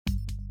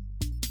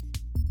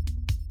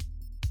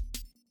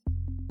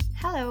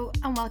Hello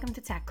and welcome to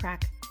Tech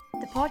Crack,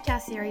 the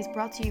podcast series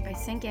brought to you by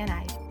Sync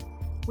NI.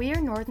 We are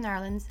Northern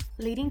Ireland's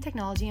leading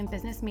technology and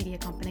business media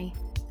company,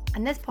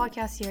 and this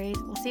podcast series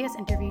will see us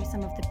interview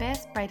some of the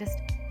best, brightest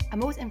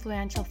and most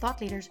influential thought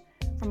leaders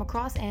from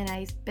across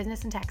NI's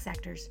business and tech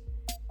sectors.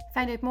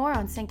 Find out more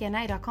on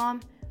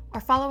syncni.com or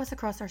follow us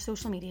across our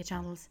social media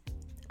channels.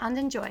 And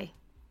enjoy.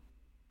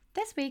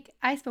 This week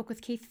I spoke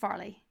with Keith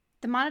Farley,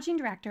 the Managing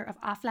Director of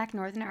Aflac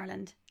Northern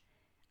Ireland.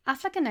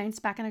 Aflac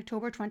announced back in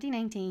October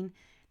 2019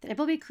 that it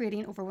will be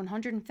creating over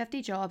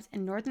 150 jobs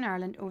in Northern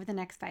Ireland over the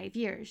next 5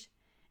 years.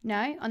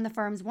 Now, on the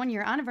firm's 1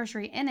 year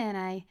anniversary in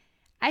NI,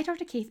 I talked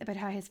to Keith about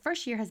how his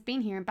first year has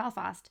been here in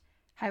Belfast,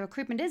 how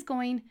recruitment is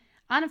going,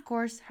 and of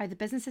course, how the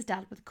business has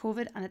dealt with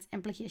COVID and its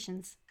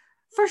implications.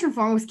 First and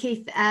foremost,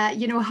 Keith, how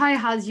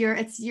has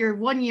it's your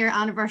 1 year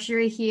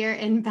anniversary here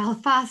in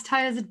Belfast? How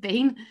has it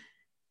been?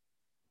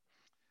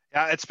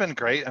 Yeah, it's been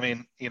great. I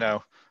mean,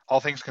 all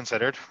things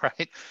considered,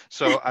 right?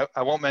 So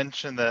I won't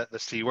mention the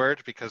C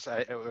word because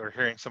we're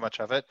hearing so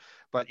much of it.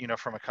 But,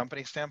 from a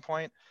company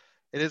standpoint,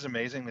 it is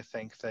amazing to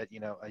think that,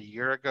 a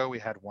year ago we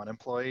had one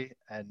employee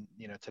and,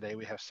 today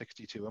we have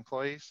 62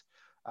 employees.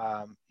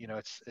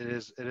 It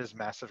is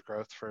massive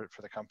growth for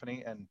the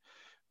company. And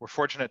we're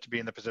fortunate to be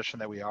in the position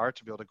that we are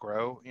to be able to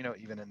grow,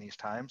 even in these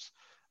times.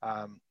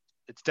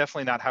 It's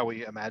definitely not how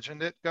we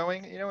imagined it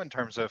going, in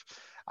terms of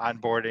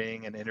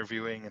onboarding and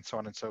interviewing and so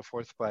on and so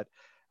forth. But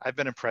I've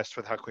been impressed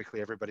with how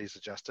quickly everybody's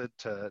adjusted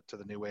to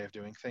the new way of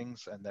doing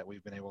things and that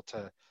we've been able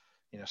to,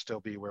 still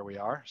be where we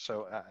are.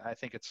 So I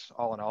think it's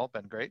all in all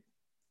been great.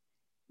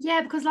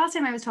 Yeah, because last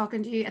time I was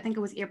talking to you, I think it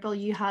was April,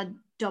 you had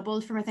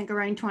doubled from, I think,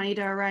 around 20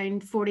 to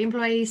around 40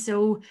 employees.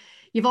 So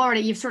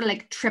you've sort of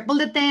like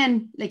tripled it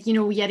then,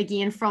 yet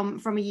again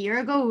from a year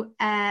ago.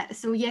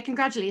 So yeah,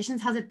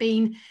 congratulations. Has it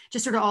been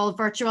just sort of all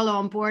virtual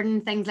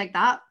onboarding, things like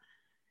that?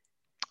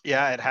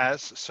 Yeah, it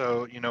has.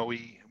 So,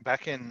 we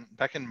back in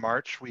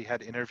March, we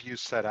had interviews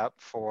set up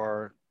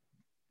for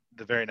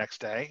the very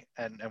next day,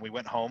 and we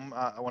went home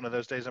one of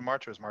those days in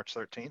March. It was March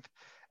 13th.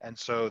 And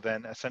so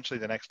then essentially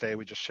the next day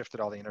we just shifted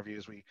all the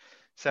interviews. We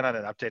sent out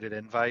an updated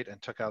invite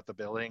and took out the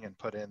billing and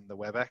put in the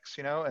WebEx,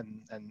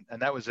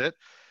 and that was it.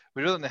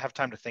 We really didn't have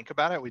time to think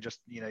about it. We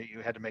just,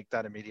 you had to make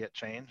that immediate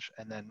change,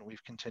 and then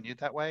we've continued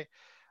that way.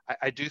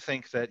 I do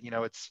think that,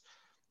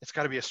 it's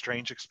got to be a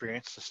strange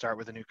experience to start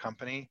with a new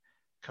company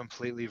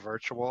completely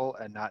virtual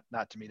and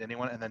not to meet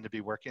anyone, and then to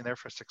be working there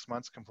for 6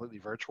 months completely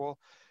virtual.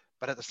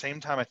 But at the same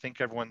time, I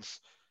think everyone's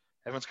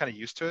kind of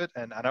used to it,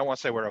 and I don't want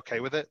to say we're okay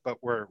with it, but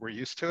we're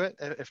used to it,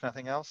 if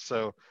nothing else.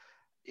 So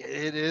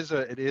it is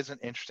an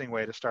interesting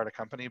way to start a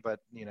company, but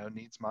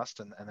needs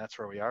must, and that's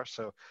where we are.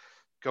 So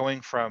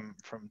going from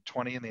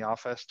 20 in the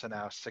office to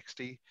now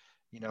 60,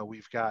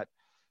 we've got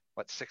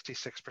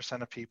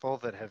 66% of people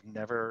that have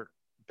never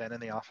been in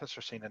the office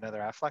or seen another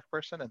Aflac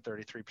person, and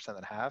 33%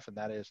 that have, and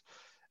that is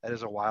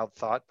a wild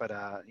thought, but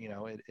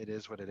it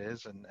is what it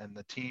is, and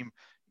the team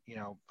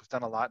we've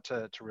done a lot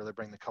to really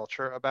bring the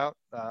culture about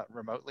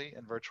remotely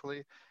and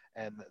virtually,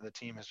 and the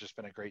team has just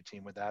been a great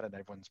team with that, and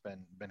everyone's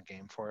been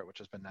game for it, which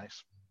has been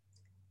nice.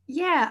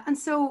 Yeah, and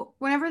so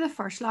whenever the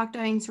first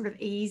lockdown sort of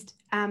eased,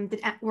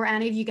 were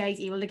any of you guys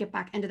able to get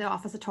back into the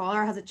office at all,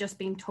 or has it just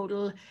been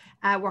total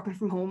working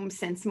from home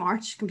since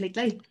March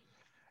completely?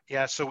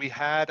 Yeah, so we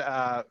had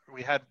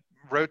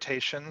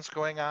rotations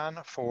going on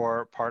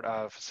for part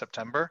of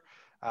September,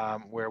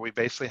 where we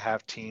basically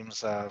have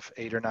teams of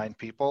 8 or 9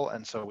 people.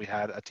 And so we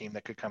had a team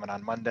that could come in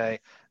on Monday,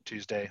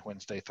 Tuesday,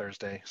 Wednesday,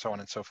 Thursday, so on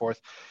and so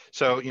forth.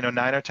 So,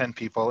 9 or 10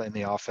 people in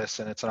the office,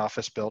 and it's an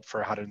office built for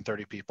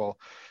 130 people.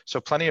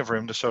 So plenty of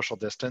room to social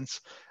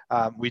distance.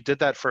 We did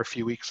that for a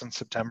few weeks in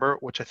September,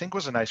 which I think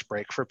was a nice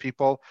break for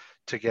people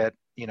to get,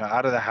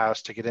 out of the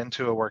house, to get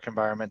into a work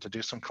environment, to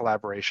do some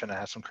collaboration and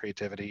have some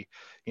creativity,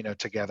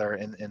 together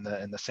in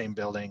the same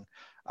building.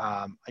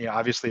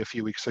 Obviously a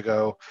few weeks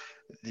ago,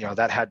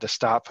 that had to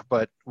stop,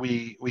 but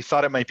we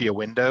thought it might be a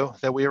window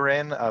that we were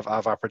in of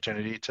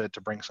opportunity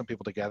to bring some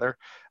people together.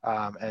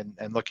 And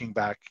looking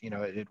back,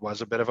 it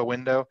was a bit of a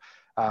window.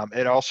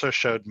 It also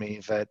showed me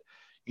that,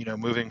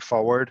 moving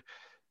forward,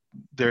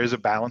 there is a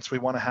balance we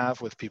want to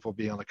have with people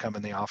being able to come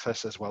in the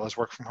office as well as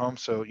work from home.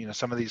 So,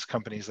 some of these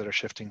companies that are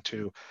shifting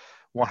to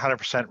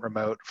 100%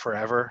 remote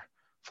forever,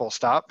 full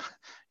stop,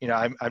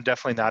 I'm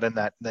definitely not in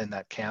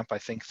that camp. I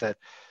think that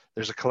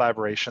there's a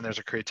collaboration, there's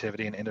a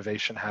creativity, and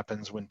innovation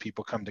happens when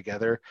people come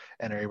together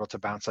and are able to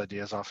bounce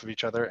ideas off of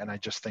each other. And I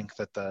just think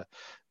that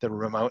the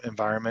remote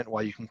environment,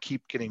 while you can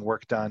keep getting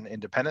work done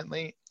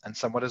independently and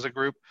somewhat as a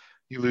group,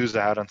 you lose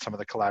out on some of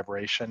the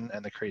collaboration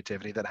and the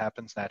creativity that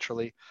happens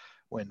naturally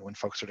when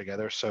folks are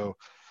together. So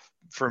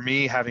for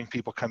me, having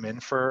people come in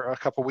for a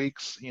couple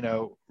weeks,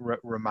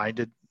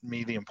 reminded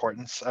me the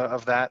importance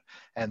of that,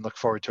 and look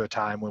forward to a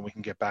time when we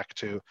can get back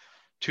to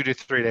 2 to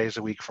 3 days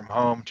a week from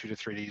home, 2 to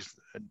 3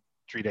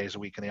 days a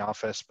week in the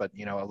office, but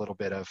a little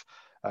bit of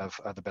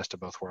the best of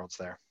both worlds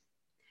there.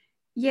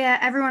 Yeah,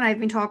 everyone I've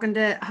been talking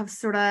to have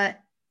sort of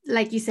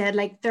like you said,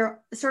 like they're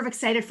sort of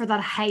excited for that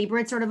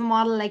hybrid sort of a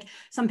model. Like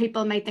some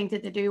people might think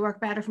that they do work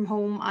better from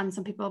home and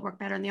some people work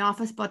better in the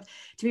office, but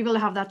to be able to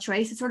have that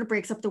choice, it sort of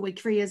breaks up the week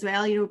for you as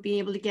well, you know, being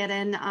able to get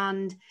in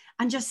and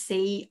just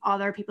see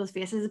other people's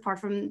faces apart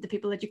from the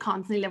people that you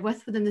constantly live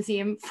with within the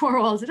same four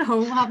walls at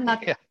home, having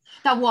that Yeah.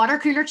 that water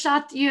cooler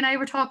chat you and I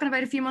were talking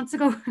about a few months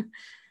ago.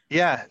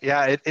 Yeah,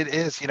 it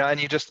is, and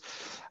you just,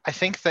 I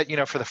think that,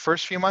 for the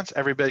first few months,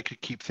 everybody could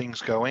keep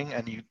things going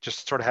and you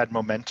just sort of had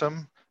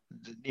momentum,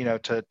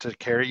 to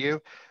carry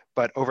you.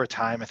 But over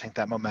time, I think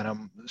that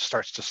momentum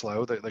starts to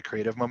slow, the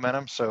creative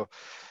momentum. So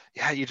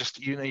yeah, you just,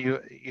 you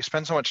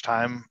spend so much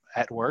time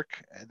at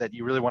work that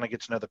you really want to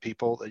get to know the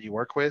people that you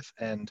work with.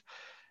 And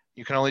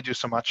you can only do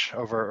so much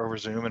over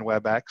Zoom and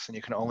WebEx, and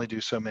you can only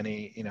do so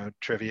many,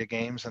 trivia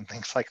games and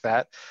things like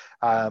that,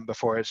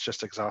 before it's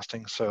just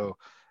exhausting. So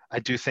I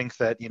do think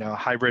that,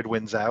 hybrid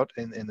wins out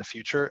in the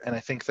future. And I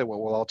think that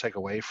what we'll all take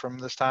away from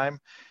this time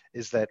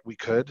is that we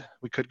could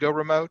go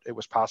remote. It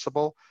was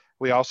possible.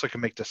 We also can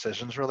make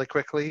decisions really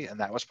quickly, and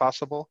that was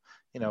possible.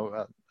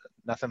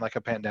 Nothing like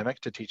a pandemic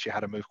to teach you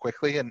how to move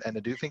quickly and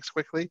to do things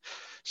quickly.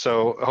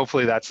 So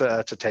hopefully that's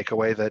a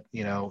takeaway that,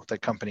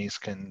 that companies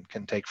can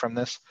take from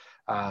this.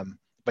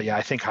 But yeah,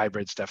 I think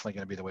hybrid's definitely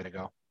going to be the way to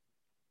go.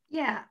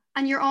 Yeah,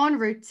 and you're en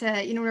route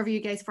to, you know, whenever you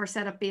guys first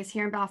set up base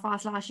here in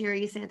Belfast last year,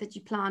 you said that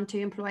you plan to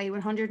employ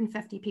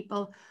 150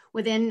 people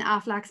within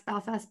Aflac's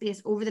Belfast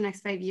base over the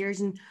next 5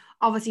 years. And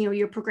obviously, you know,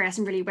 you're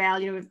progressing really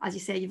well. You know, as you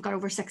say, you've got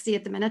over 60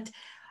 at the minute.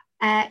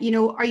 You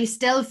know, are you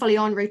still fully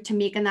en route to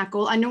making that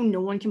goal? I know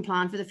no one can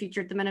plan for the future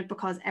at the minute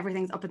because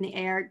everything's up in the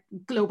air,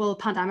 global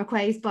pandemic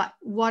wise, but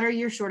what are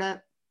your sort of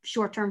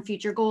short-term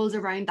future goals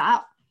around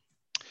that?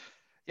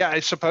 Yeah, I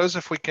suppose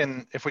if we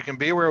can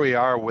be where we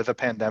are with a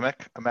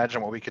pandemic,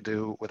 imagine what we could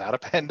do without a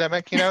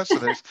pandemic. So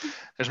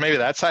there's maybe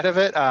that side of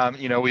it.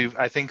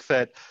 I think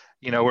that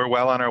we're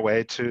well on our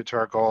way to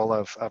our goal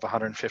of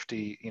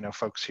 150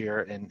 folks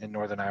here in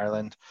Northern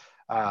Ireland.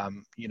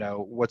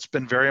 What's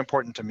been very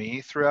important to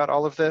me throughout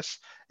all of this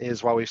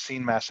is while we've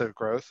seen massive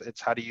growth,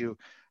 it's how do you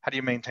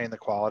maintain the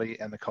quality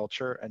and the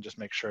culture and just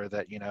make sure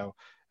that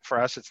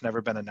for us it's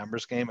never been a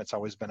numbers game. It's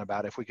always been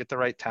about if we get the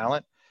right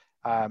talent.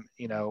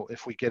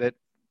 If we get it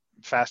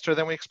faster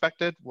than we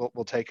expected,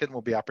 we'll take it and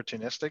we'll be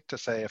opportunistic to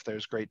say if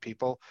there's great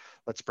people,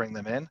 let's bring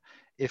them in.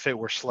 If it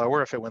were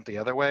slower, if it went the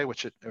other way,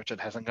 which it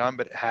hasn't gone,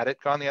 but had it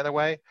gone the other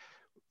way,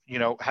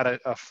 had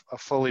a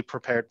fully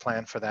prepared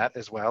plan for that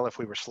as well. If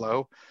we were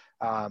slow,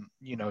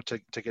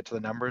 to get to the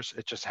numbers,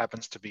 it just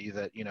happens to be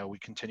that we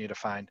continue to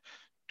find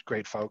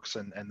great folks,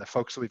 and the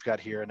folks that we've got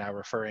here are now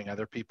referring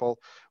other people,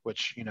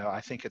 which I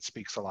think it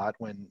speaks a lot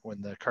when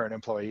the current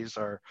employees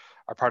are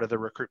part of the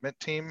recruitment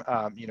team,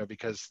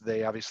 because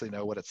they obviously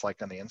know what it's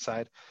like on the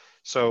inside.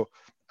 So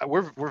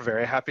we're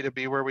very happy to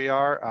be where we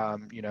are.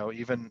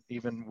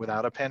 Even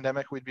without a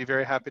pandemic, we'd be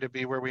very happy to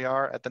be where we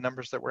are at the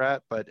numbers that we're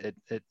at. But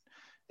it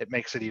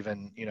makes it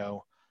even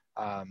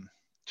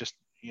just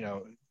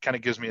kind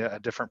of gives me a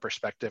different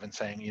perspective and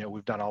saying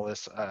we've done all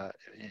this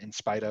in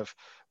spite of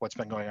what's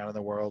been going on in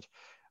the world.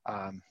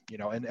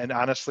 And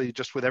honestly,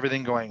 just with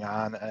everything going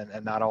on,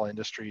 and not all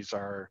industries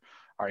are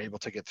able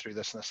to get through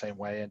this in the same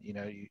way. And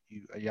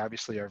you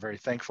obviously are very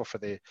thankful for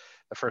the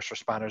first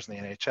responders in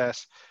the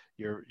NHS.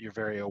 You're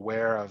very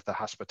aware of the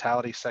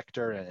hospitality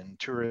sector and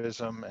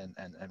tourism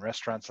and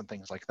restaurants and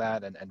things like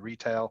that, and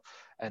retail.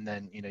 And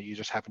then you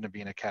just happen to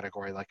be in a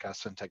category like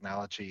us in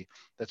technology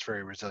that's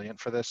very resilient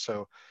for this.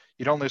 So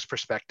you don't lose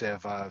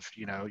perspective of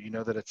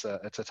that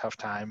it's a tough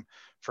time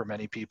for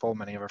many people,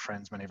 many of our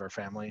friends, many of our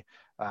family.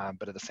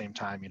 But at the same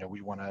time,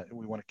 we want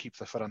to keep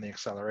the foot on the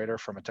accelerator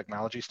from a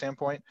technology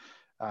standpoint,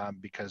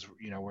 because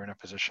we're in a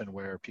position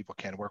where people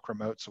can work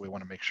remote, so we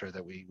want to make sure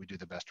that we do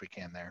the best we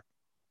can there.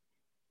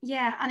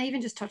 Yeah, and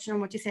even just touching on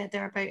what you said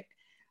there about,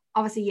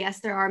 obviously, yes,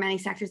 there are many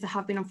sectors that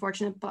have been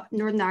unfortunate, but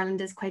Northern Ireland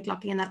is quite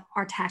lucky in that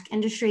our tech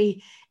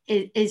industry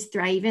is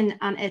thriving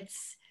and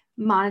it's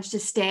managed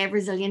to stay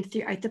resilient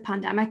throughout the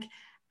pandemic.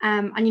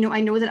 And I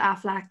know that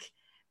Aflac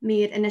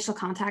made initial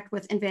contact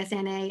with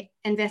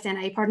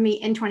InvestNI, pardon me,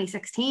 in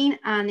 2016,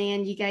 and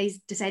then you guys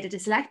decided to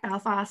select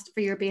Belfast for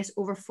your base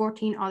over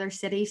 14 other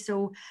cities.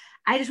 So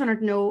I just wanted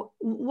to know,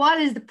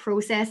 what is the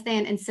process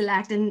then in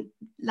selecting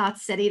that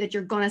city that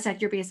you're going to set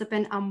your base up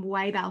in, and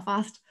why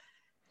Belfast?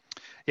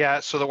 Yeah,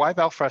 so the why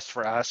Belfast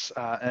for us,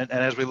 and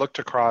as we looked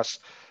across,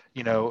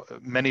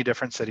 many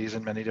different cities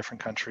in many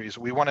different countries,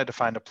 we wanted to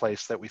find a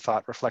place that we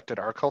thought reflected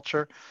our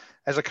culture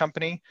as a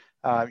company.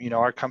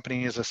 Our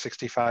company is a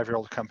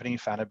 65-year-old company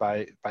founded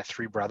by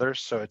three brothers,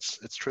 so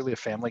it's truly a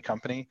family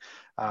company.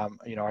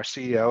 Our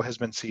CEO has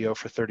been CEO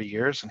for 30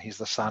 years, and he's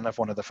the son of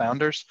one of the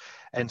founders,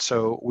 and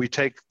so we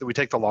take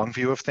the long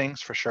view of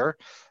things for sure.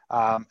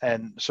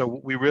 And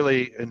so we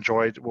really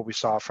enjoyed what we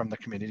saw from the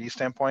community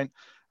standpoint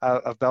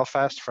of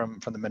Belfast from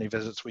the many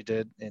visits we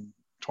did in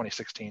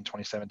 2016,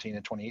 2017,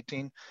 and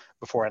 2018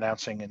 before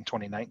announcing in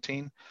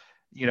 2019.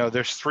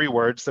 There's three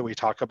words that we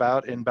talk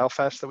about in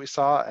Belfast that we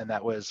saw, and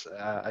that was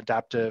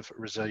adaptive,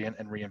 resilient,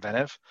 and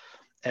reinventive.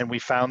 And we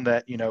found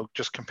that,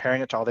 just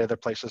comparing it to all the other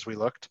places we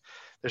looked,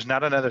 there's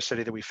not another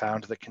city that we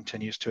found that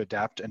continues to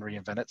adapt and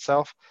reinvent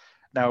itself.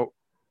 Now,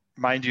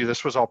 mind you,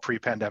 this was all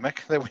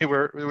pre-pandemic that we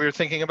were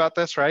thinking about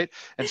this, right?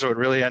 And so it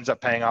really ends up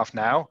paying off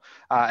now,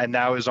 and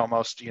now is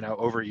almost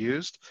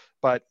overused.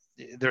 But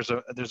there's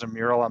a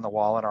mural on the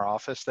wall in our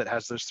office that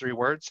has those three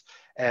words,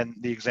 and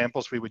the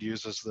examples we would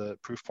use as the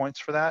proof points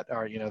for that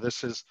are,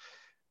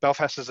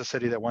 Belfast is a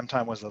city that one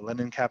time was the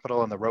linen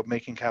capital and the rope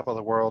making capital of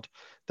the world,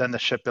 then the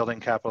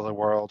shipbuilding capital of the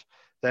world,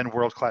 then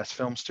world-class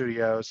film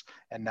studios,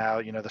 and now,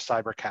 the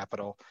cyber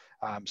capital.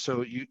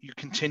 So you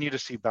continue to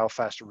see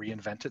Belfast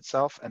reinvent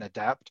itself and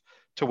adapt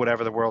to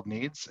whatever the world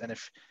needs. And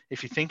if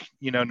you think,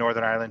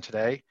 Northern Ireland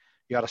today,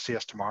 you ought to see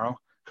us tomorrow,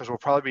 because we'll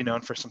probably be known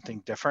for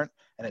something different,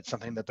 and it's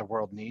something that the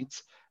world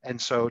needs.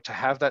 And so to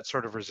have that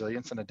sort of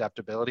resilience and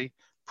adaptability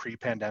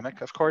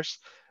pre-pandemic, of course,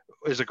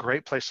 is a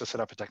great place to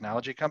set up a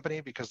technology company,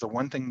 because the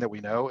one thing that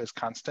we know is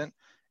constant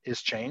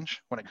is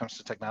change when it comes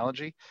to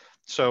technology.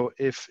 So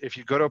if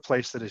you go to a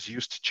place that is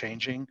used to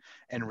changing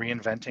and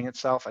reinventing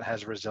itself and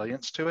has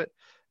resilience to it,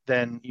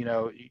 then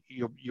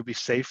you'll be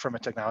safe from a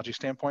technology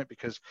standpoint,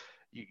 because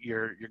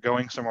you're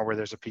going somewhere where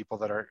there's a people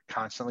that are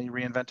constantly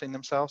reinventing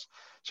themselves.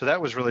 So that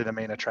was really the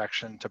main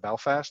attraction to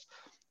Belfast.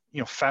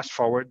 Fast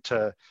forward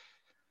to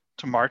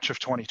March of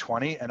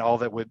 2020 and all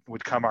that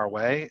would come our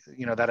way,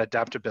 that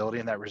adaptability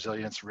and that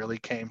resilience really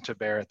came to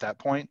bear at that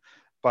point.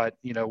 But,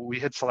 we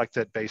had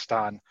selected based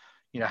on,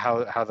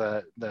 how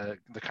the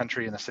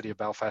country and the city of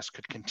Belfast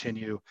could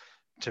continue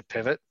to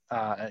pivot,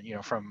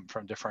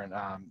 from different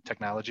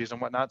technologies and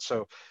whatnot.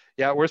 So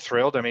yeah, we're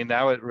thrilled. I mean,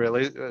 now it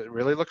really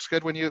looks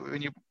good when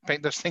you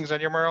paint those things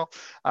on your mural,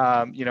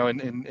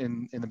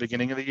 in the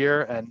beginning of the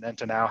year, and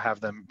to now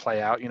have them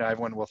play out.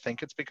 Everyone will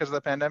think it's because of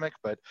the pandemic,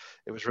 but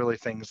it was really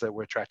things that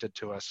were attracted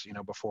to us,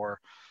 before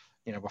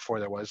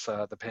there was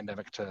the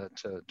pandemic to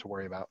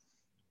worry about.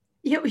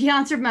 He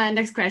answered my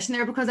next question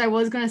there, because I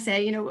was going to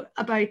say,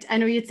 I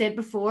know you'd said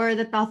before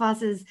that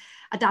Belfast is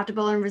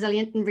adaptable and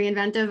resilient and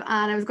reinventive.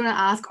 And I was going to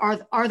ask,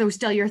 are those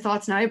still your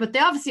thoughts now? But they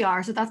obviously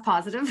are, so that's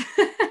positive.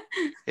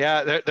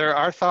 Yeah, there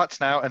are thoughts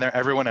now, and they're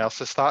everyone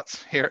else's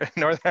thoughts here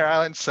in Northern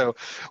Ireland. So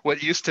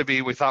what used to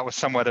be we thought was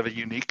somewhat of a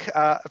unique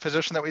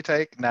position that we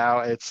take, now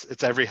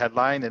it's every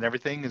headline and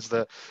everything is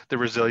the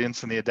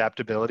resilience and the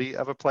adaptability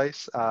of a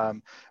place.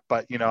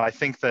 But I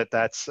think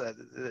that's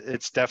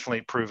it's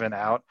definitely proven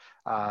out,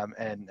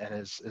 and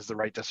is the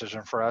right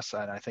decision for us.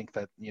 And I think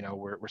that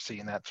we're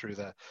seeing that through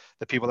the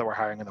people that we're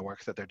hiring and the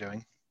work that they're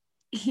doing.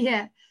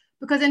 Yeah.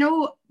 Because I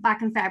know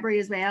back in February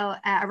as well,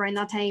 around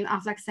that time,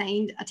 Aflac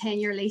signed a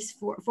 10-year lease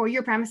for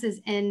your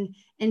premises in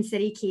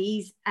City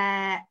Keys,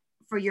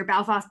 for your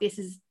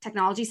Belfast-based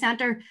technology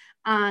centre.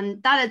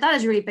 And that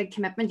is a really big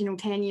commitment,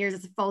 10 years,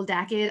 it's a full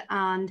decade.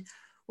 And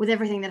with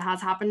everything that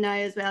has happened now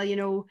as well,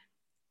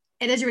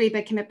 it is a really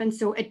big commitment.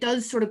 So it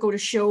does sort of go to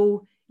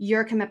show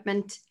your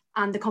commitment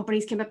and the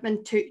company's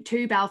commitment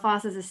to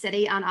Belfast as a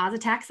city and as a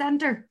tech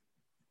centre.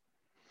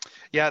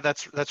 Yeah,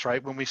 that's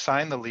right. When we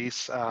signed the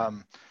lease,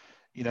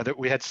 that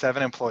we had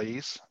 7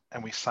 employees,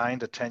 and we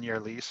signed a 10-year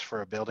lease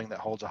for a building that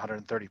holds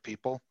 130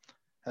 people,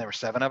 and there were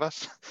 7 of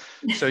us.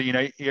 So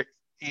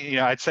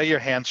I'd say your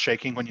hand's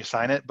shaking when you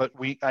sign it, but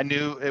I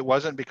knew it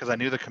wasn't, because I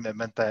knew the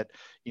commitment that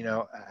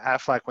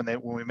Aflac,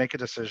 when we make a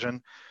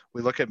decision,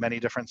 we look at many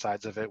different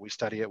sides of it. We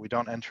study it. We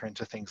don't enter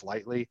into things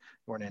lightly.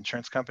 We're an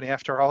insurance company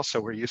after all, so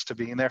we're used to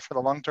being there for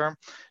the long term,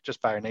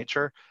 just by our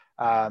nature.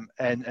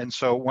 And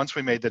so once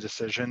we made the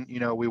decision,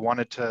 we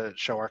wanted to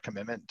show our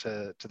commitment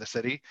to the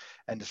city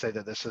and to say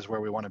that this is where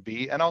we want to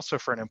be. And also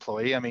for an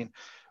employee, I mean,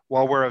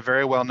 while we're a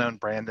very well-known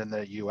brand in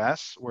the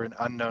US, we're an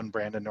unknown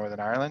brand in Northern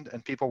Ireland,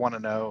 and people want to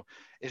know,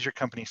 is your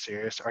company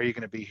serious? Are you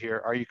going to be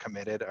here? Are you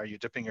committed? Are you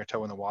dipping your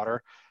toe in the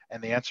water?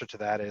 And the answer to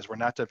that is, we're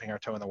not dipping our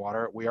toe in the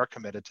water. We are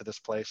committed to this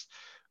place.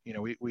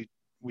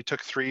 We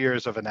took 3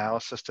 years of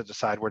analysis to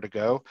decide where to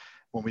go.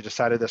 When we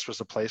decided this was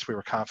the place, we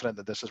were confident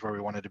that this is where we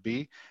wanted to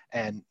be.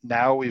 And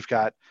now we've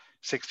got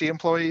 60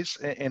 employees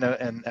in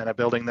a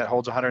building that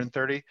holds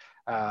 130.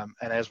 And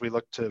as we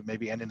look to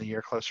maybe ending the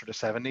year closer to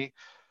 70,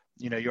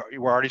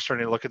 we're already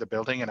starting to look at the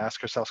building and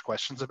ask ourselves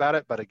questions about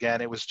it. But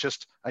again, it was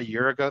just a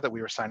year ago that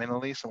we were signing the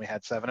lease, and we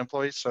had 7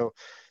 employees. So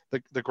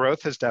the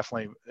growth has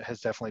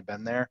definitely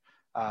been there.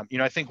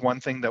 I think one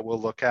thing that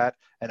we'll look at,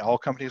 and all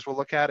companies will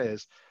look at,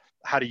 is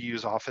how to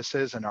use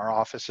offices, and our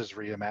office is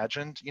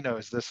reimagined.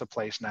 Is this a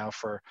place now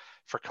for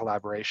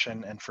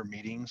collaboration and for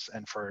meetings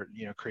and for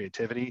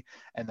creativity,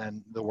 and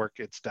then the work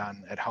gets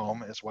done at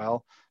home as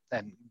well.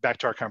 And back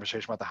to our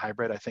conversation about the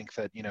hybrid, I think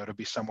that to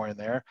be somewhere in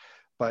there.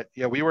 But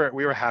yeah, we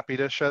were happy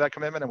to show that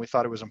commitment, and we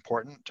thought it was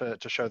important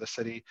to show the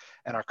city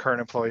and our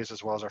current employees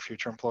as well as our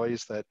future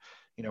employees that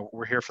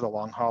we're here for the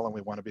long haul, and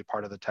we want to be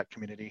part of the tech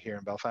community here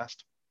in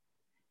Belfast.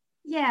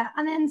 Yeah,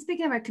 and then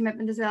speaking about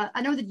commitment as well,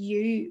 I know that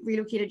you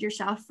relocated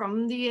yourself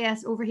from the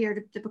US over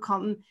here to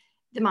become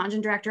the managing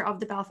director of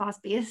the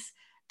Belfast base.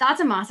 That's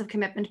a massive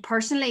commitment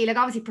personally. Like,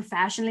 obviously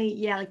professionally,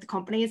 yeah, like the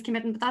company is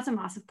committing, but that's a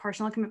massive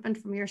personal commitment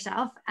from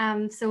yourself.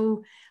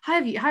 So how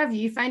have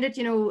you found it,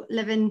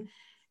 living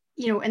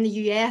in the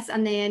US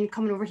and then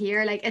coming over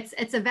here, like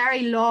it's a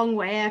very long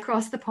way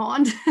across the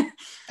pond.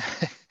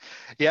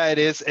 Yeah, it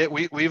is.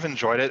 We've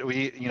enjoyed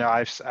it.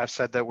 I've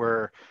said that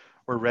we're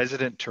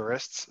resident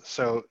tourists.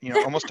 So,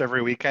 almost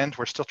every weekend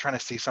we're still trying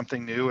to see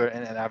something new,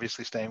 and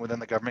obviously staying within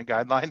the government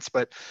guidelines.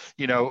 But,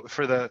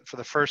 for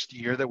the first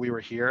year that we were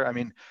here, I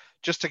mean,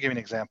 just to give you an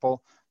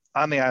example,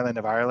 on the island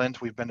of Ireland,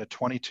 we've been to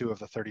 22 of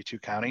the 32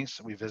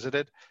 counties we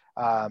visited,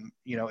 in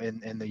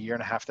the year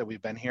and a half that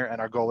we've been here. And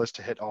our goal is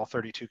to hit all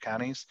 32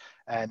 counties.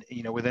 And,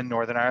 within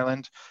Northern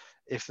Ireland,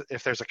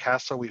 if there's a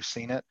castle, we've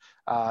seen it.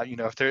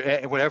 If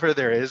there, whatever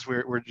there is,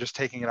 we're just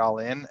taking it all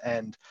in.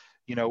 And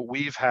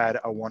we've had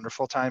a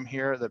wonderful time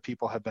here. The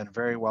people have been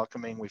very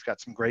welcoming. We've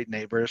got some great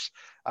neighbors.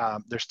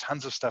 There's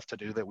tons of stuff to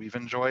do that we've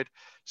enjoyed.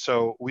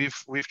 So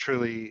we've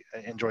truly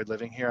enjoyed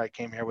living here. I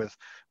came here with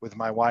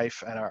my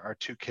wife and our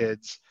two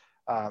kids,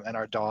 and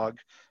our dog.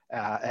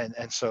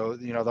 And so,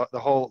 the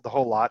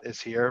whole lot is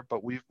here,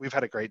 but we've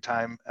had a great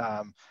time.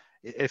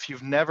 If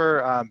you've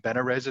never been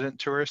a resident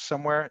tourist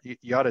somewhere,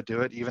 you ought to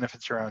do it, even if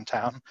it's your own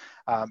town,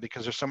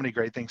 because there's so many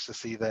great things to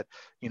see that,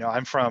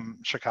 I'm from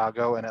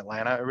Chicago and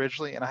Atlanta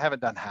originally, and I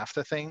haven't done half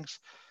the things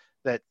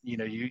that,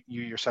 you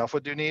yourself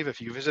would do, Neve.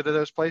 If you visited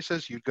those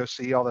places, you'd go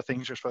see all the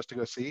things you're supposed to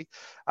go see.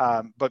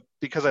 But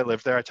because I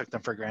lived there, I took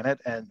them for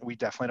granted, and we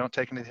definitely don't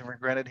take anything for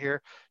granted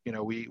here.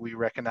 We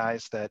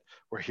recognize that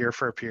we're here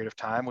for a period of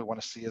time. We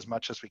want to see as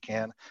much as we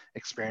can,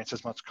 experience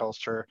as much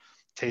culture,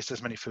 taste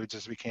as many foods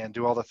as we can,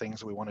 do all the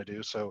things that we want to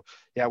do. So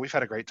yeah, we've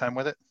had a great time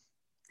with it.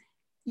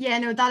 Yeah,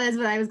 no, that is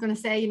what I was going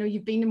to say.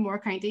 You've been to more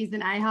counties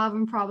than I have,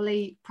 and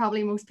probably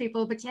most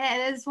people. But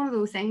yeah, it is one of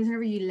those things.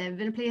 Whenever you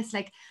live in a place,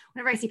 like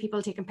whenever I see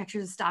people taking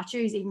pictures of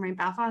statues, even around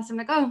Belfast, I'm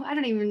like, oh, I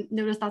don't even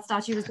notice that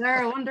statue was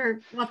there. I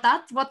wonder what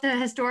the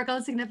historical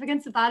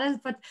significance of that is.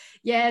 But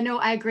yeah, no,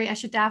 I agree. I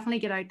should definitely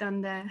get out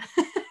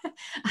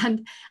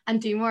and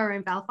and do more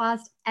around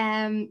Belfast.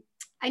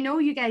 I know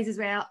you guys as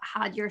well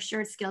had your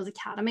Shared Skills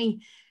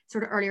Academy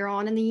sort of earlier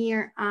on in the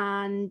year,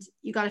 and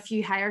you got a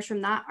few hires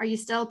from that. Are you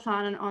still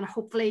planning on,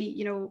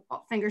 hopefully,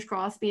 fingers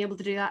crossed, being able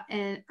to do that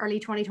in early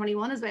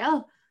 2021 as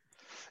well?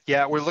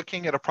 Yeah, we're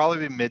looking at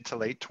probably mid to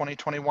late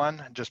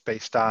 2021, just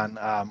based on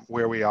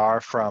where we are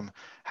from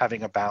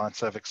having a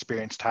balance of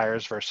experienced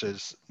hires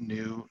versus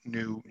new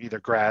either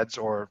grads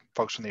or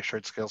folks from the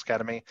Assured Skills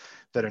Academy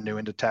that are new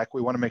into tech.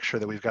 We want to make sure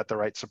that we've got the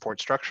right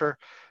support structure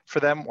for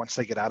them once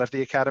they get out of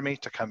the academy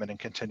to come in and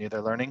continue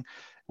their learning.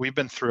 We've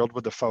been thrilled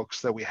with the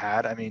folks that we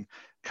had. I mean,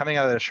 coming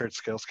out of the Assured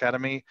Skills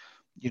Academy,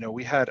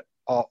 we had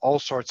all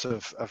sorts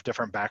of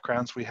different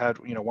backgrounds. We had,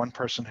 one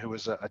person who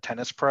was a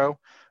tennis pro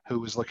who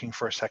was looking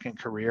for a second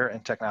career in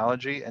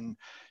technology, and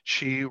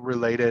she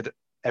related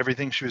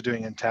everything she was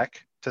doing in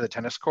tech to the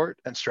tennis court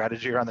and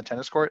strategy around the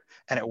tennis court,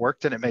 and it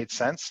worked and it made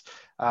sense.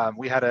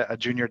 We had a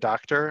junior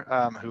doctor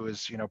who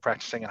was,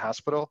 practicing in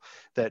hospital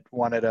that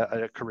wanted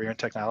a career in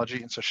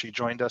technology, and so she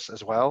joined us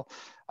as well.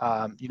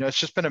 It's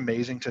just been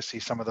amazing to see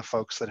some of the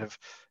folks that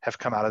have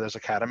come out of those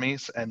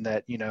academies, and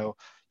that,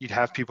 you'd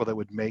have people that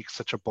would make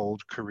such a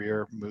bold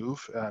career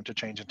move to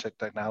change into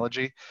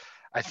technology.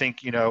 I think,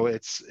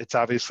 it's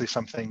obviously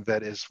something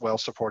that is well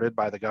supported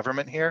by the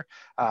government here,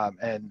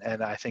 and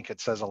I think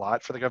it says a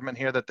lot for the government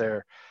here that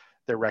they're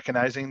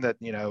recognizing that,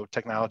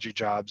 technology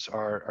jobs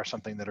are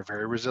something that are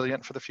very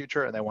resilient for the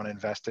future, and they want to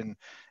invest in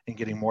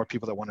getting more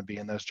people that want to be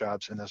in those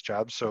jobs.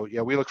 So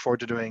yeah, we look forward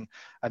to doing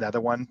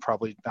another one,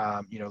 probably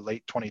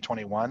late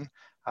 2021,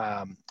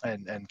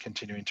 and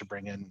continuing to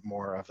bring in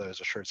more of those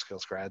Assured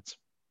Skills grads.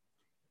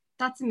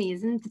 That's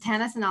amazing. The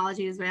tennis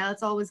analogy as well.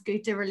 It's always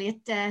good to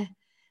relate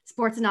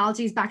sports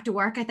analogies back to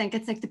work. I think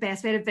it's like the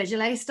best way to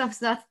visualize stuff.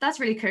 So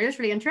that's really cool. It's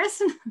really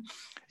interesting.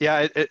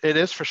 Yeah, it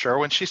is for sure.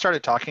 When she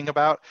started talking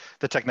about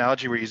the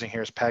technology we're using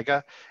here is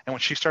Pega, and when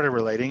she started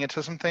relating it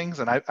to some things,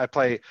 and I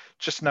play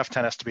just enough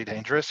tennis to be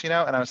dangerous, and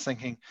I was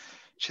thinking,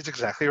 she's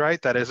exactly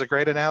right. That is a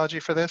great analogy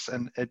for this,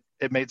 and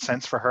it made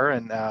sense for her,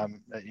 and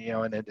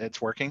and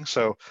it's working.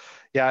 So,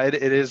 yeah,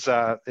 it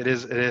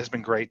has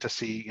been great to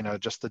see,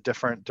 just the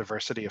different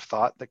diversity of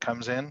thought that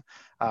comes in,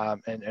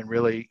 and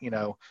really,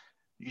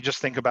 you just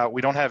think about,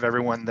 we don't have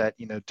everyone that,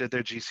 did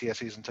their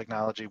GCSEs in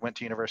technology, went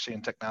to university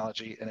in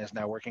technology, and is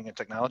now working in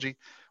technology.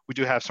 We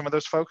do have some of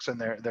those folks, and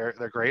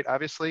they're great,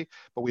 obviously,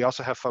 but we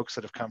also have folks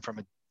that have come from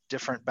a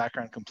different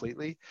background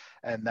completely,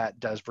 and that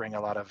does bring a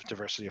lot of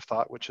diversity of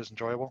thought, which is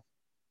enjoyable.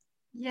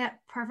 Yeah,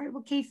 perfect.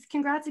 Well, Keith,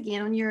 congrats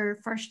again on your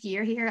first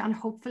year here, and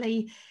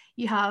hopefully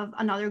you have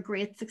another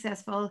great,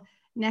 successful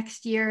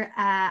next year,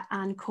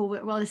 and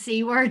COVID, well, the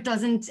C word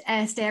doesn't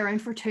stay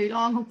around for too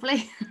long,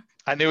 hopefully.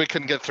 I knew we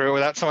couldn't get through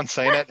without someone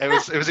saying it.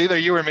 It was either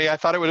you or me. I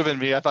thought it would have been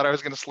me. I thought I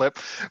was going to slip,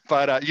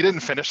 but you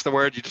didn't finish the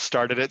word. You just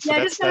started it. So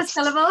yeah, just got a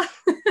syllable.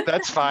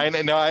 That's fine.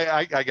 And no,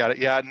 I got it.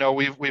 Yeah, no,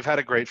 we've had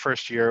a great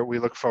first year. We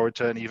look forward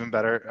to an even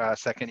better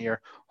second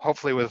year,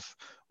 hopefully with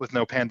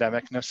no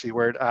pandemic, no C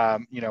word.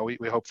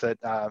 We hope that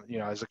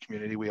as a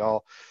community we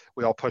all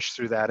push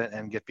through that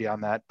and get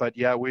beyond that. But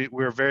yeah,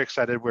 we're very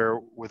excited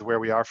with where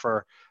we are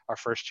for our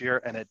first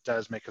year, and it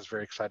does make us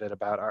very excited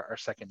about our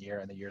second year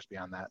and the years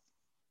beyond that.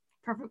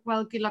 Perfect.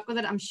 Well, good luck with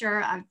it.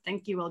 I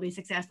think you will be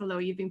successful, though.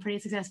 You've been pretty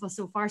successful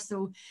so far.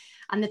 So,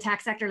 and the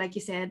tech sector, like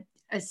you said,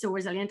 is so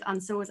resilient,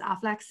 and so is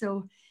Aflac.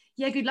 So,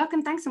 yeah, good luck,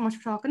 and thanks so much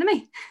for talking to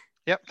me.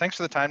 Yep. Thanks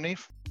for the time,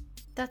 Niamh.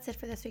 That's it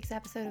for this week's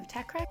episode of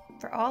Tech Crack.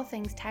 For all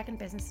things tech and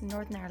business in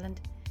Northern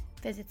Ireland,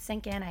 visit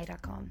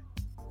syncni.com.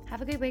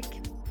 Have a good week.